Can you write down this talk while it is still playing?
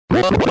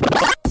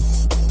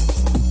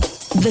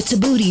The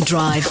Thabooty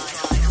Drive.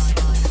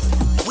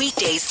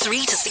 Weekdays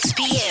 3 to 6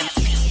 p.m.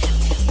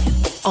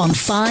 on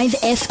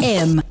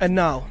 5FM. And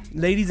now,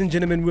 ladies and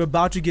gentlemen, we're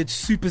about to get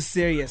super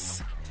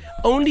serious.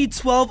 Only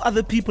 12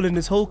 other people in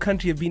this whole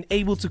country have been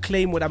able to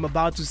claim what I'm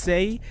about to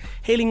say,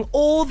 hailing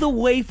all the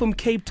way from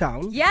Cape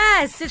Town.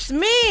 Yes, it's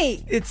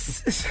me.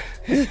 It's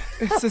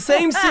the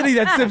same city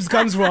that Sibs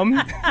comes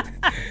from.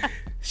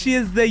 She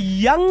is the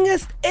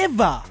youngest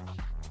ever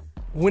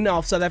winner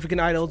of South African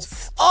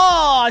Idols.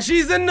 Oh,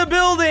 she's in the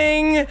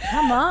building.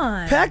 Come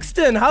on.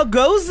 Paxton, how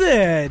goes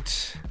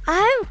it?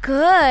 I'm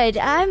good,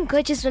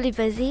 just really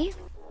busy.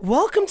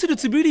 Welcome to the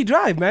Thabooty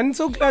Drive, man.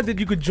 So glad that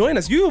you could join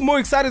us. You're more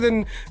excited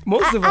than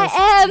most of us.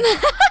 I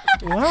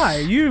am.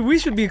 Why? We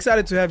should be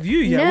excited to have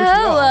you here. Which we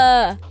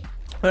are.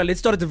 All right, let's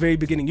start at the very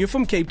beginning. You're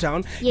from Cape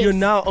Town. Yes. You're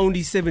now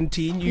only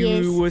 17. You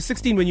Yes. were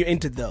 16 when you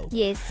entered, though.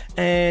 Yes.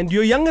 And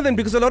you're younger than,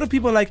 because a lot of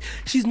people are like,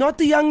 she's not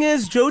the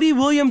youngest. Jodie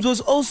Williams was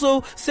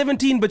also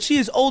 17, but she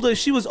is older.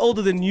 She was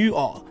older than you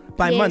are.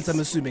 By Yes. months, I'm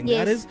assuming. Yes.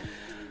 That is.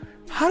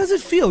 How does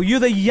it feel? You're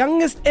the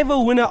youngest ever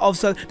winner of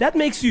South. That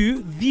makes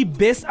you the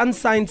best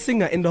unsigned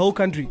singer in the whole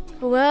country.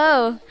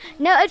 Whoa.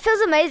 No, it feels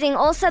amazing.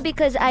 Also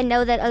because I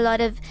know that a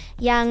lot of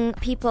young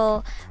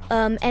people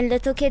and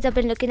little kids have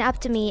been looking up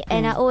to me.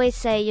 And I always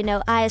say,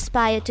 I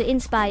aspire to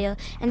inspire.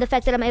 And the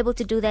fact that I'm able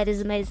to do that is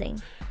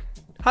amazing.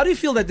 How do you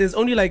feel that there's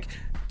only like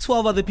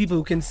 12 other people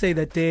who can say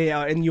that they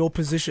are in your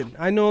position?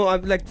 I know,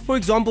 like, for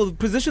example,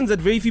 positions that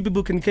very few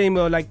people can claim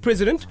are like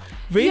president.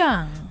 Very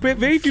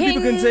few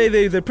people can say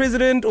they're the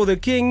president or the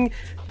king.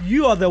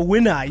 You are the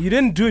winner. You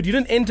didn't do it. You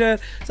didn't enter.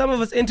 Some of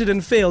us entered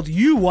and failed.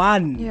 You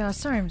won. Yeah,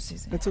 sorry, Miss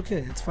Susan. It's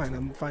okay. It's fine.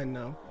 I'm fine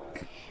now.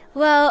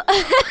 Well...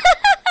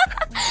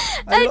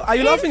 Are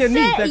you laughing at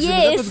me, Paxton?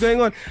 Yes. That's what's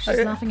going on. She's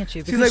laughing at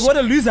you. She's like, what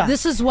a loser.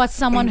 This is what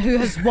someone who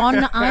has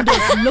won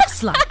Idols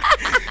looks like.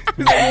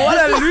 She's like,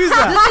 what a loser.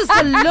 This is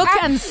the look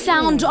and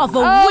sound of a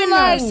Oh winner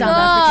my of South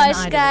African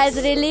gosh, Idols.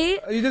 guys, really?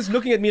 Are you just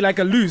looking at me like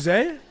a loser,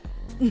 eh?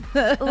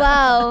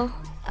 Wow.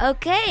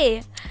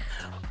 Okay.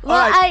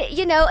 Well, Alright.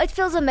 it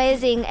feels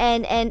amazing,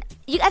 and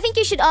I think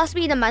you should ask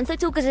me in a month or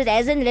two because it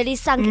hasn't really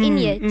sunk in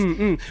yet.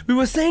 We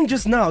were saying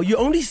just now, you're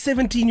only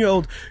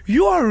 17-year-old.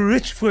 You are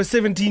rich for a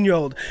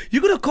 17-year-old.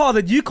 You got a car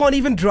that you can't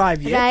even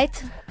drive yet.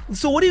 Right?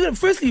 So what do you,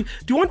 firstly,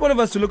 do you want one of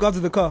us to look after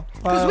the car?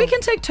 Because we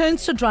can take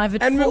turns to drive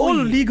it and we're for all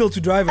you. legal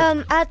to drive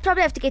it. I'd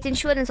probably have to get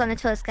insurance on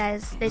it first,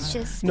 guys. Let's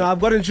just... No, I've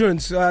got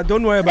insurance.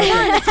 Don't worry about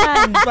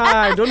that. It's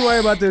fine. Don't worry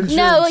about the insurance.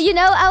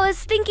 No, I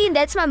was thinking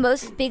that's my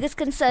biggest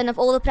concern of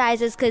all the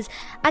prizes because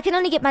I can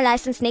only get my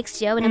license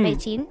next year when I'm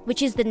 18,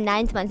 which is the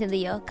 9th month of the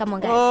year. Come on,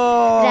 guys.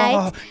 Oh,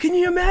 Right? Can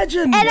you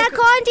imagine? And I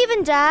can't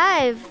even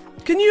drive.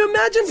 Can you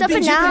imagine? So for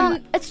Did you- now,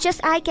 it's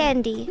just eye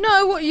candy.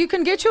 No, well, you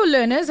can get your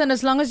learners, and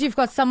as long as you've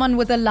got someone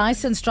with a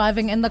license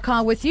driving in the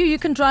car with you, you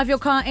can drive your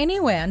car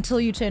anywhere until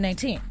you turn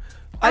 18.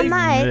 I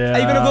might. Are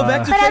you going to go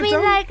back to But Cape I mean,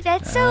 Town? like,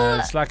 that's so...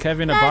 It's like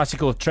having a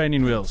bicycle with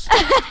training wheels.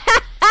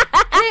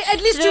 Hey, at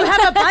least you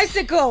have a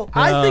bicycle.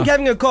 I think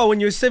having a car when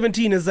you're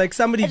 17 is like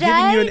somebody giving you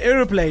an Right?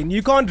 aeroplane.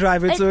 You can't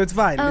drive it, so it's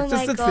fine. Oh It just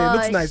my sits there. It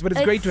looks gosh. nice, but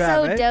it's great to so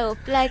have. Eh? dope.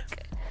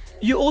 Like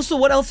You also,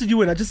 what else did you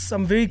win?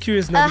 I'm very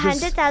curious now.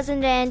 because-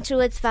 100,000 rand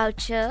towards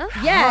voucher.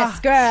 Yes,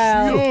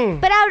 girl.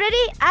 But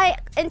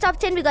in top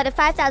 10 we got a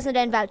 5,000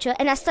 rand voucher,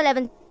 and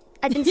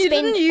I didn't You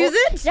spend. didn't use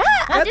it? Yeah,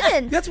 I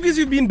didn't. That's because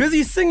you've been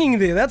busy singing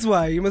there. That's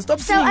why. You must stop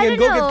singing I and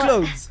don't go know. get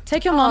clothes.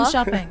 Take your mom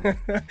shopping.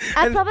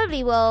 I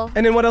probably will.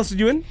 And then what else did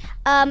you win?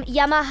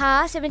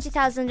 Yamaha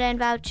 70,000 rand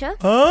voucher.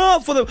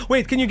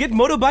 Wait, can you get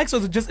motorbikes or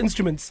is it just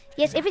instruments?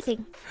 Yes,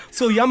 everything.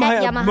 So Yamaha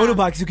Yamaha.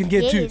 motorbikes you can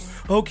get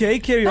Yes. too. Okay,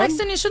 carry on.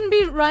 Paxton, you shouldn't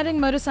be riding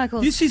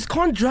motorcycles. She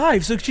can't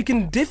drive, so she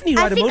can definitely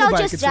I ride a think motorbike I'll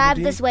just at drive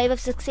 17. this wave of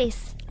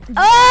success.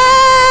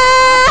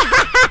 Oh!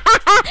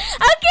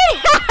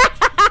 Okay.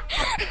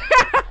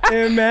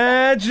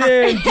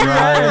 Imagine.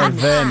 Drier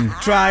than.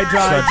 Drier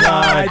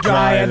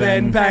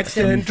than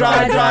Paxton.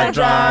 Drier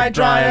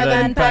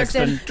than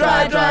Paxton.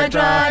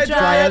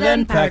 Drier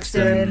than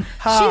Paxton.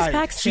 Hi, She's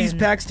Paxton. She's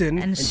Paxton.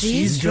 And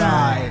she's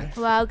dry.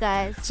 Wow,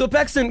 guys. So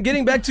Paxton,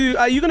 getting back to,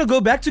 are you going to go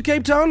back to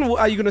Cape Town?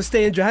 Are you going to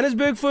stay in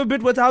Johannesburg for a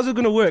bit? How's it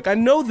going to work? I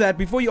know that,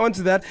 before you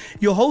answer that,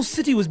 your whole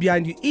city was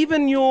behind you.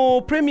 Even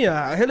your premier,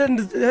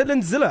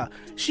 Helen Ziller,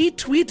 she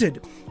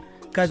tweeted.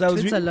 Guys,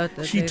 tweets a lot,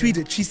 that she lady.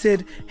 tweeted. She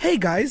said, "Hey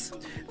guys,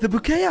 the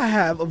bouquet I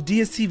have of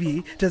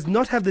DSTV does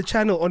not have the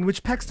channel on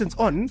which Paxton's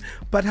on.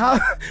 But how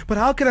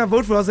can I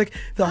vote for her?" I was like,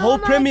 the whole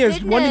my premier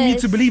is wanting me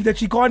to goodness. believe that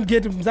she can't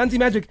get Zanti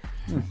Magic.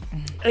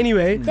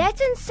 Anyway,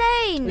 That's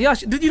insane. yeah.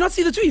 Did you not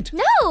see the tweet?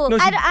 No, No,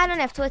 she- I don't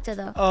have Twitter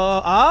though.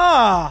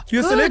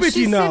 You're a Good, celebrity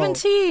she's now.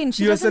 17.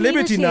 She You're a doesn't need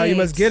celebrity it now. You yet.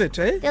 must get it,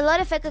 eh? There are a lot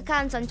of fake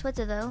accounts on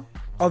Twitter though.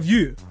 Of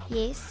you.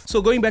 Yes.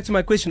 So going back to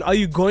my question, are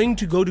you going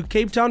to go to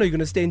Cape Town or are you going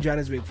to stay in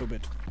Johannesburg for a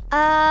bit?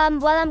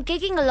 Well, I'm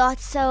gigging a lot,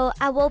 so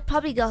I will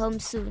probably go home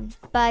soon.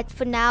 But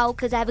for now,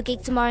 because I have a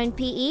gig tomorrow in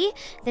PE,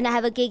 then I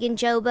have a gig in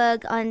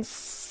Joburg on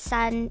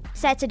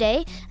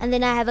Saturday, and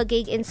then I have a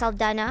gig in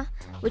Saldanha,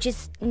 which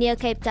is near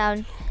Cape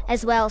Town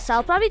as well. So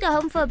I'll probably go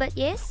home for a bit,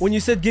 yes? When you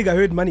said gig, I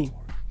heard money.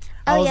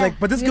 I was yeah. like,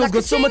 but this You're girl's like,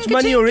 got so much ka-ching,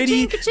 money ka-ching,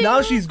 already. ka-ching, ka-ching.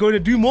 Now she's going to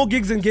do more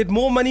gigs and get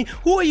more money.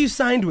 Who are you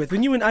signed with?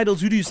 When you in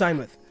Idols, who do you sign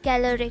with?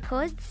 Gallo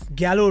Records.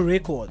 Gallo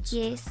Records.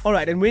 Yes. All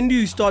right. And when do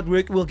you start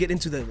work? We'll get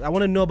into that. I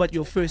want to know about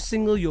your first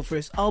single, your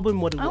first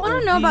album. What I want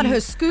to know about her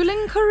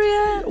schooling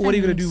career. What are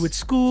you going and- to do with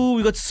school?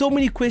 We got so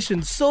many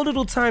questions, so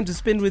little time to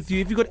spend with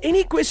you. If you got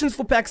any questions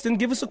for Paxton,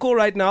 give us a call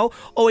right now.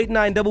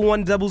 089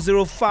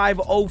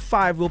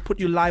 1100505. We'll put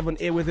you live on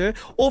air with her.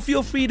 Or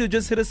feel free to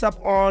just hit us up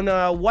on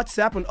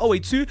WhatsApp on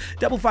 082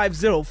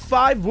 550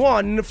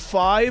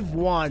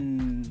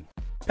 5151.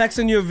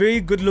 Paxton, you're a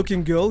very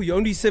good-looking girl. You're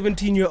only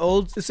 17 years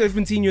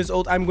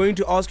old. I'm going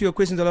to ask you a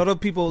question. A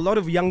lot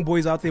of young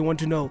boys out there want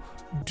to know: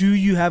 do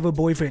you have a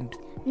boyfriend?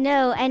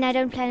 No, and I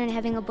don't plan on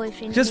having a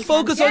boyfriend. Just anytime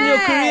focus soon. on your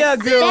career,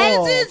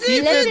 girl.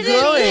 Keep it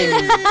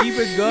going. Keep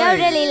it going. No,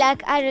 really,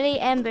 like I really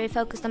am very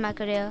focused on my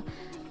career,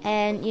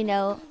 and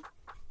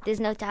there's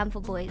no time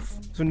for boys.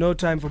 So no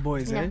time for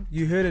boys, No. eh?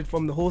 You heard it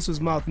from the horse's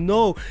mouth.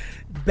 No,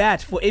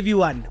 bat for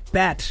everyone.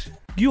 Bat.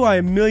 You are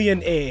a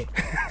millionaire.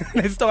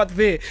 Let's start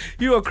there.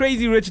 You are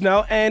crazy rich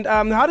now. And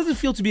how does it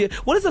feel to be?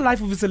 What is the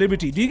life of a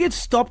celebrity? Do you get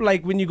stopped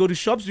like when you go to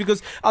shops?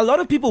 Because a lot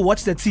of people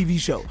watch that TV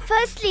show.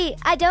 Firstly,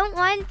 I don't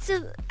want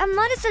to. I'm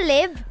not a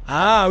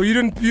celeb. You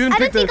didn't I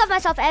pick don't think of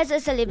myself as a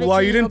celebrity.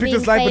 Well, you didn't or pick being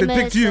this life, but it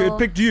picked famous you. or- It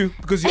picked you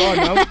because you are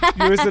now.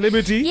 You're a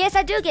celebrity. Yes,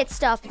 I do get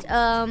stopped.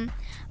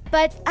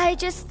 But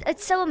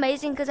it's so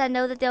amazing because I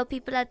know that there are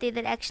people out there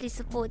that actually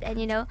support and,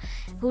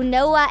 who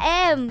know who I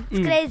am.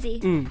 It's crazy.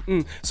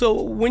 So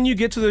when you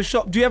get to the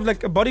shop, do you have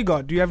like a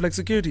bodyguard? Do you have like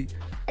security?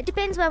 It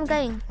depends where I'm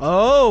going.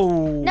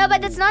 Oh. No,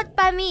 but it's not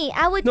by me.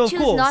 I would No, of choose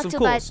course, not of to,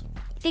 course.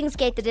 but things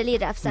get really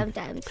rough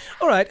sometimes.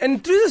 All right.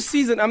 And through this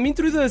season,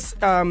 through this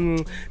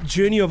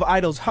journey of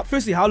Idols,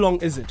 firstly, how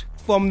long is it?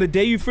 From the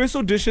day you first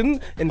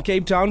auditioned in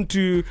Cape Town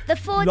to The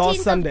last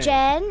 14th Sunday. of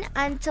Jan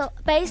until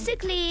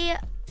basically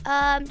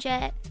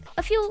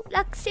a few,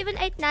 like 7,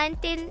 8, 9,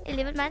 10,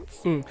 11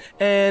 months.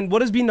 And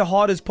what has been the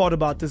hardest part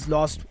about this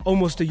last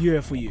almost a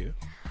year for you?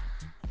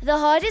 The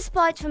hardest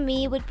part for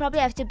me would probably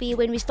have to be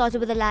when we started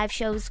with the live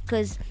shows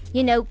because,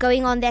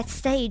 going on that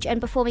stage and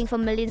performing for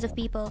millions of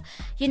people.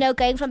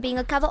 Going from being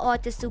a cover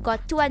artist who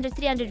got 200,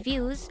 300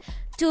 views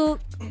to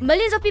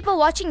millions of people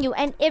watching you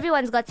and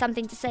everyone's got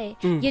something to say,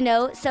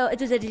 So it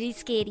was really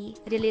scary,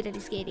 really, really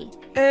scary.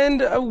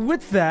 And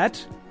with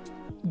that,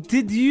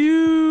 did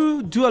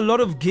you do a lot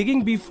of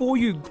gigging before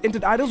you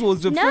entered Idols, or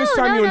was it the first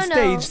time you're on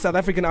stage, South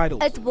African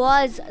Idols? It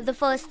was the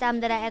first time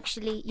that I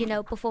actually,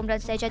 performed on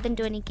stage. I didn't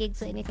do any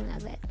gigs or anything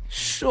like that.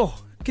 Sure.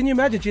 Can you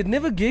imagine? She had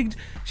never gigged.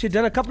 She had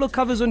done a couple of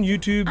covers on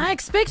YouTube. I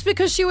expect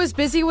because she was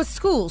busy with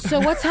school. So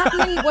what's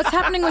happening? What's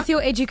happening with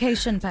your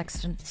education,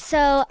 Paxton?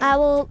 So I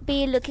will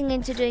be looking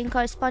into doing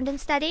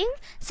correspondence studying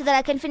so that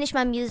I can finish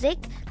my music,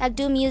 like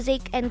do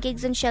music and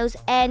gigs and shows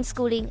and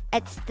schooling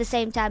at the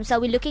same time. So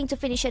we're looking to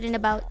finish it in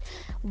about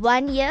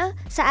 1 year.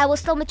 So I will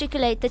still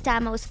matriculate the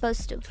time I was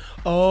supposed to.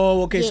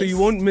 Oh, okay. So Yes. you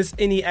won't miss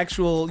any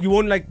you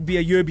won't like be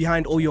a year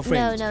behind all your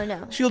friends.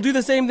 No. She'll do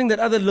the same thing that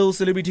other little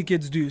celebrity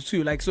kids do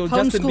too. Like, so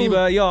Justin Homeschool.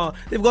 Bieber, yeah,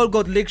 they've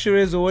got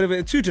lecturers or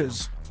whatever,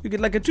 tutors. You get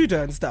like a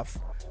tutor and stuff.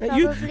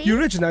 Probably. You're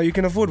rich now, you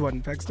can afford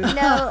one, Paxton.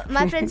 No,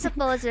 my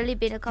principal has really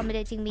been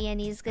accommodating me and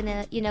he's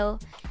gonna,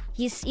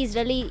 he's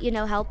really,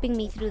 helping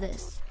me through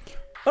this.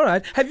 All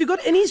right. Have you got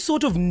any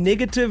sort of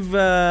negative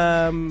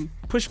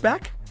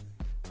pushback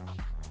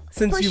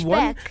since you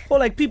won? Pushback? Or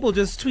like people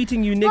just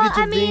tweeting you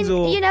negative things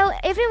or...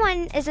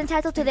 everyone is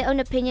entitled to their own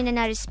opinion and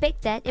I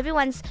respect that.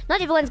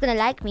 Not everyone's gonna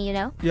like me,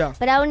 Yeah.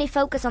 But I only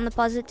focus on the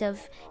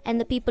positive and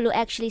the people who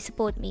actually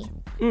support me.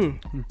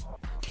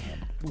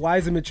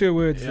 Wise and mature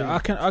words. Yeah, I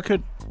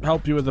could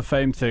help you with the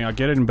fame thing. I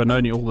get it in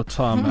Benoni all the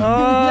time.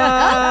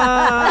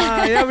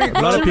 Yeah,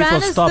 A lot of people Duran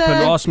is stop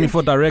and the- ask me for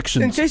in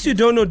directions. case you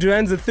don't know,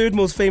 Duran's the third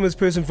most famous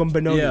person from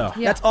Benoni. Yeah.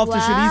 Yeah. That's after Wow.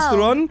 Charlize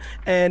Theron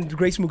and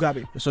Grace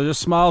Mugabe. So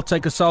just smile,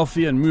 take a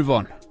selfie, and move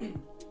on.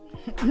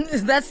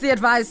 That's the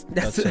advice.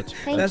 That's it.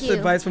 Thank That's the you.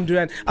 advice from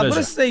Duran. I've got to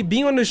Pleasure. say,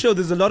 being on the show,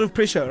 there's a lot of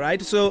pressure,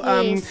 right? So,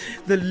 Yes.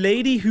 the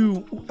lady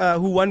who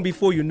won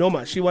before you,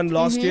 Noma, she won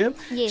last year.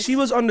 Yes. She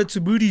was on the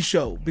Thabooty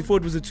show before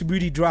it was a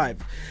Thabooty Drive,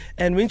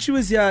 and when she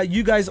was here,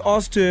 you guys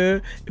asked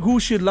her who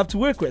she'd love to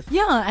work with.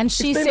 Yeah, and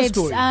she Explain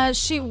the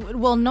said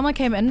Noma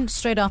came in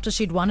straight after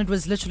she'd won. It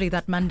was literally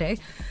that Monday.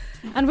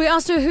 And we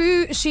asked her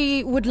who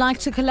she would like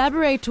to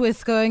collaborate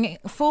with going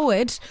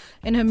forward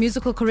in her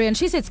musical career. And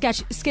she said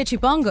Sketchy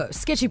Bongo.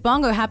 Sketchy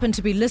Bongo happened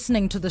to be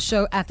listening to the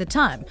show at the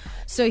time.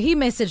 So he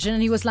messaged in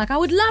and he was like, I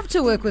would love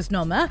to work with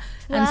Noma.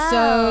 And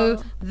so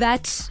Wow.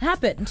 that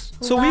happened.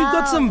 So we've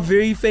got some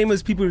very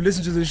famous people who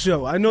listen to the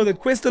show. I know that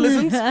Questa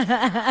listens,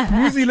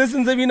 Muzi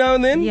listens every now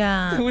and then.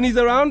 Yeah. When he's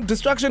around,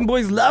 Destruction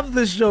Boys love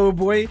the show,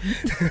 boy.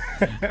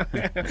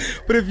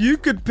 But if you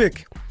could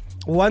pick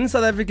one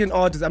South African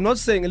artist, I'm not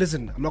saying,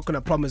 listen, I'm not going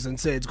to promise and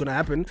say it's going to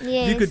happen. If you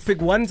Yes. could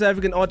pick one South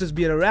African artist,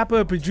 be it a rapper,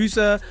 a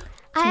producer,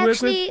 to I work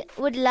actually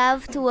would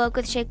love to work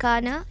with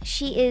Shekana.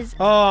 She is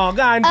Oh,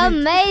 God.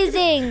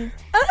 amazing.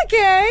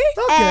 Okay.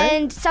 Okay.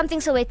 And something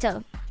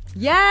Soweto.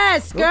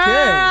 Yes, girl.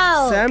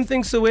 Okay.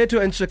 Something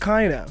Soweto and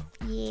Shekinah.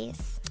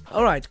 Yes.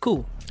 All right,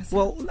 cool.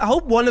 Well, I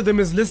hope one of them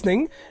is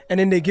listening, and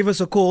then they give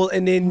us a call,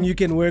 and then you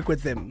can work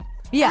with them.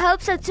 I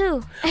hope so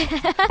too.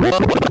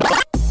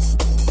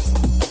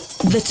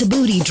 The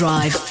Thabooty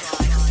Drive.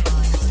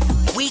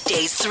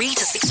 Weekdays 3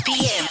 to 6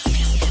 p.m.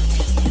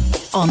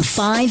 on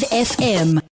 5 FM.